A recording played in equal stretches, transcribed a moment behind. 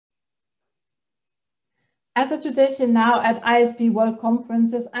As a tradition now at IASP World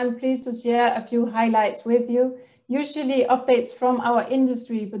Conferences, I'm pleased to share a few highlights with you, usually updates from our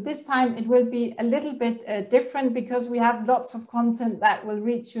industry, but this time it will be a little bit different because we have lots of content that will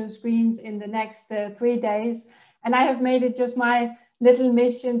reach your screens in the next 3 days. And I have made it just my little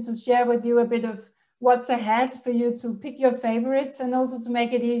mission to share with you a bit of what's ahead for you to pick your favorites and also to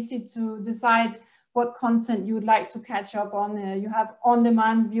make it easy to decide what content you would like to catch up on. You have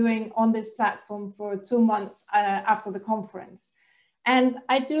on-demand viewing on this platform for 2 months after the conference. And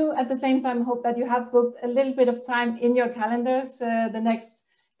I do at the same time hope that you have booked a little bit of time in your calendars the next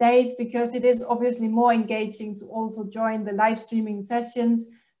days, because it is obviously more engaging to also join the live streaming sessions.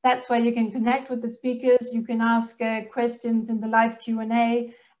 That's where you can connect with the speakers, you can ask questions in the live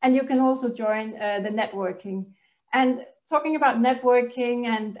Q&A, and you can also join the networking. And talking about networking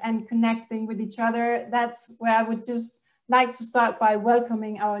and connecting with each other, that's where I would just like to start by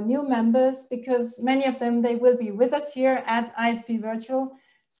welcoming our new members, because many of them, they will be with us here at IASP Virtual.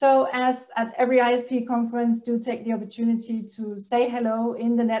 So as at every IASP conference, do take the opportunity to say hello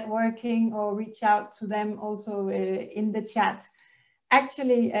in the networking or reach out to them also in the chat.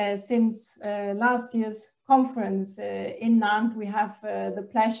 Actually, since last year's conference in Lund, we have the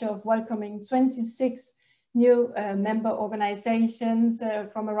pleasure of welcoming 26 new member organizations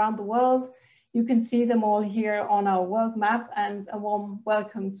from around the world. You can see them all here on our world map, and a warm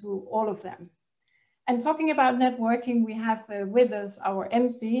welcome to all of them. And talking about networking, we have with us our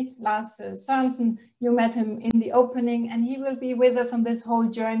MC, Lars Sørensen. You met him in the opening, and he will be with us on this whole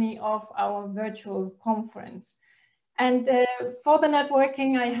journey of our virtual conference. And for the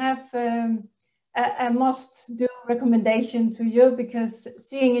networking, I have a must-do recommendation to you, because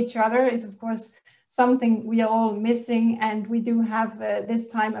seeing each other is, of course, something we are all missing, and we do have this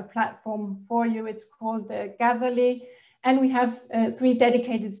time a platform for you. It's called Gatherly, and we have 3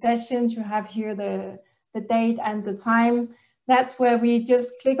 dedicated sessions. You have here the date and the time. That's where we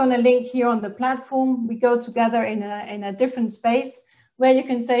just click on a link here on the platform. We go together in a different space where you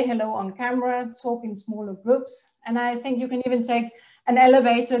can say hello on camera, talk in smaller groups, and I think you can even take an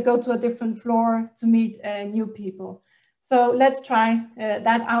elevator, go to a different floor to meet new people. So let's try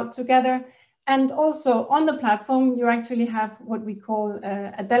that out together. And also on the platform, you actually have what we call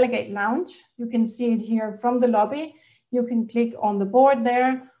a delegate lounge. You can see it here from the lobby. You can click on the board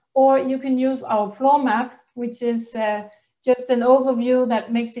there, or you can use our floor map, which is just an overview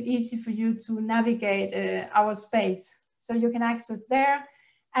that makes it easy for you to navigate our space. So you can access there.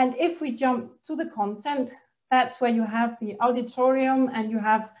 And if we jump to the content, that's where you have the auditorium and you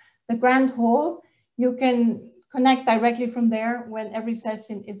have the grand hall. You can connect directly from there when every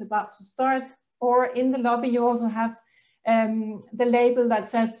session is about to start. Or in the lobby, you also have the label that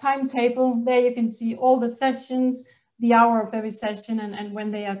says timetable. There you can see all the sessions, the hour of every session, and when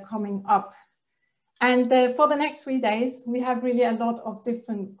they are coming up. And for the next 3 days, we have really a lot of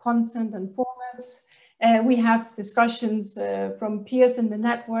different content and formats. We have discussions from peers in the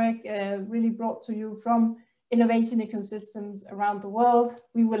network, really brought to you from innovation ecosystems around the world.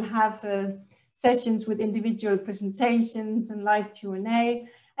 We will have sessions with individual presentations and live Q&A,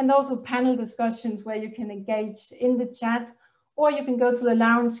 and also panel discussions where you can engage in the chat, or you can go to the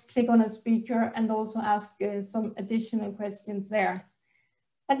lounge, click on a speaker, and also ask some additional questions there.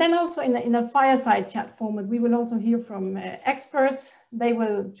 And then also in a fireside chat format, we will also hear from experts. They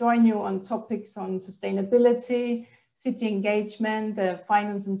will join you on topics on sustainability, city engagement,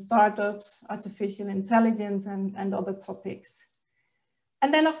 finance and startups, artificial intelligence, and other topics.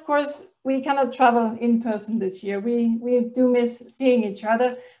 And then, of course, we cannot travel in person this year. We do miss seeing each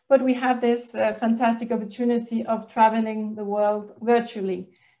other, but we have this fantastic opportunity of traveling the world virtually.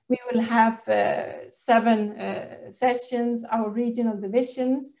 We will have 7 sessions, our regional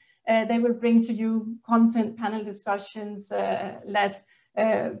divisions. They will bring to you content panel discussions led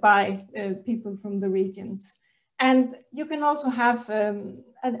by people from the regions. And you can also have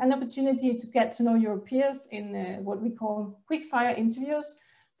an opportunity to get to know your peers in what we call quickfire interviews.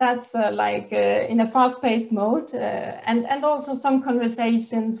 That's like in a fast-paced mode, and also some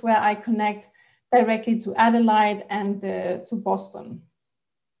conversations where I connect directly to Adelaide and to Boston.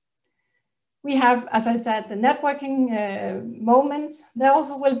 We have, as I said, the networking moments. There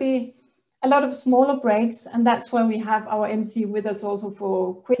also will be a lot of smaller breaks, and that's where we have our MC with us also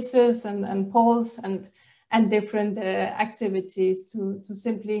for quizzes and polls and different activities to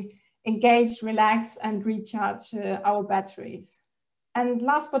simply engage, relax, and recharge our batteries. And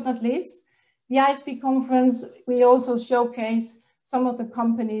last but not least, the IASP conference, we also showcase some of the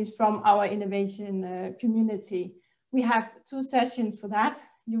companies from our innovation community. We have 2 sessions for that.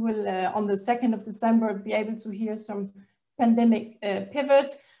 You will, on the 2nd of December, be able to hear some pandemic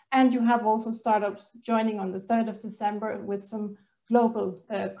pivot, And you have also startups joining on the 3rd of December with some global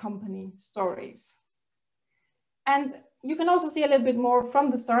company stories. And you can also see a little bit more from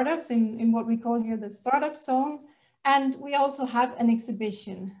the startups in what we call here the startup zone. And we also have an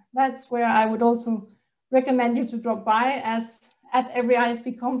exhibition. That's where I would also recommend you to drop by, as at every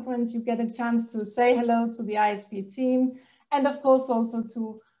IASP conference, you get a chance to say hello to the IASP team, and of course also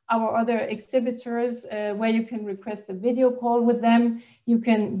to our other exhibitors, where you can request a video call with them. You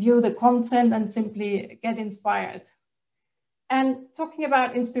can view the content and simply get inspired. And talking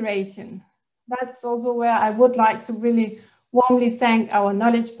about inspiration, that's also where I would like to really warmly thank our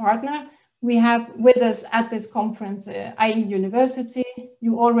knowledge partner. We have with us at this conference, IE University.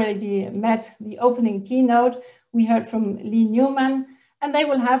 You already met the opening keynote. We heard from Lee Newman, and they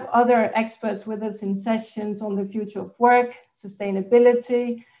will have other experts with us in sessions on the future of work,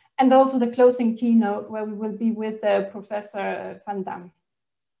 sustainability, and also the closing keynote where we will be with Professor Van Dam.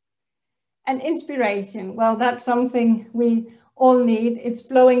 And inspiration, well, that's something we all need. It's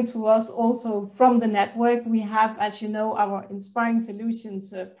flowing to us also from the network. We have, as you know, our Inspiring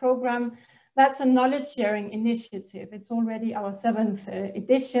Solutions program. That's a knowledge sharing initiative. It's already our 7th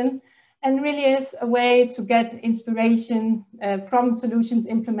edition, and really is a way to get inspiration from solutions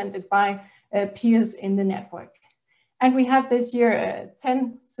implemented by peers in the network. And we have this year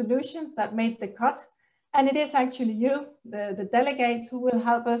 10 solutions that made the cut. And it is actually you, the delegates, who will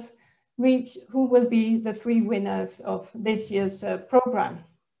help us reach who will be the 3 winners of this year's program.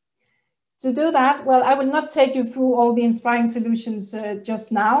 To do that, well, I will not take you through all the inspiring solutions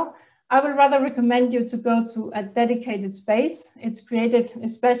just now. I will rather recommend you to go to a dedicated space. It's created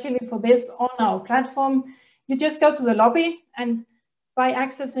especially for this on our platform. You just go to the lobby, and by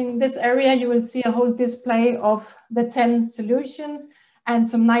accessing this area, you will see a whole display of the 10 solutions and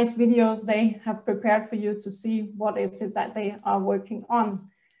some nice videos they have prepared for you to see what is it that they are working on.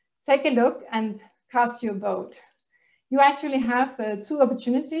 Take a look and cast your vote. You actually have 2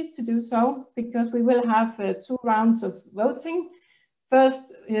 opportunities to do so, because we will have 2 rounds of voting.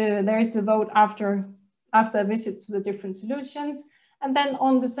 First, there is the vote after a visit to the different solutions. And then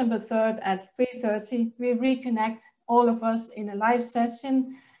on December 3rd at 3:30, we reconnect all of us in a live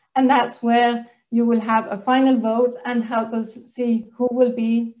session. And that's where you will have a final vote and help us see who will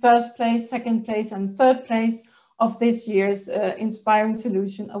be 1st place, 2nd place, and 3rd place of this year's Inspiring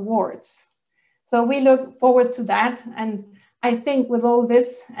Solution Awards. So we look forward to that. And I think with all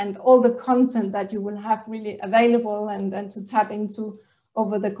this and all the content that you will have really available and to tap into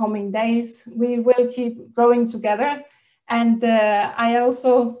over the coming days, we will keep growing together. And I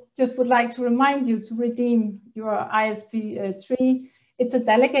also just would like to remind you to redeem your IASP tree. It's a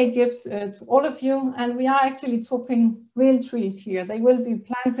delegate gift to all of you. And we are actually talking real trees here. They will be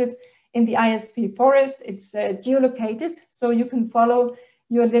planted in the IASP forest. It's geolocated, so you can follow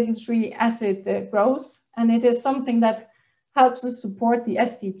your little tree as it grows. And it is something that helps us support the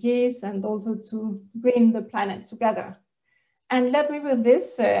SDGs and also to green the planet together. And let me with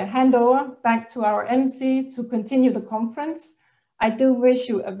this hand over back to our MC to continue the conference. I do wish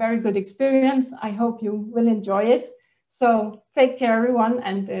you a very good experience. I hope you will enjoy it. So take care, everyone,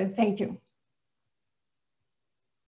 and thank you.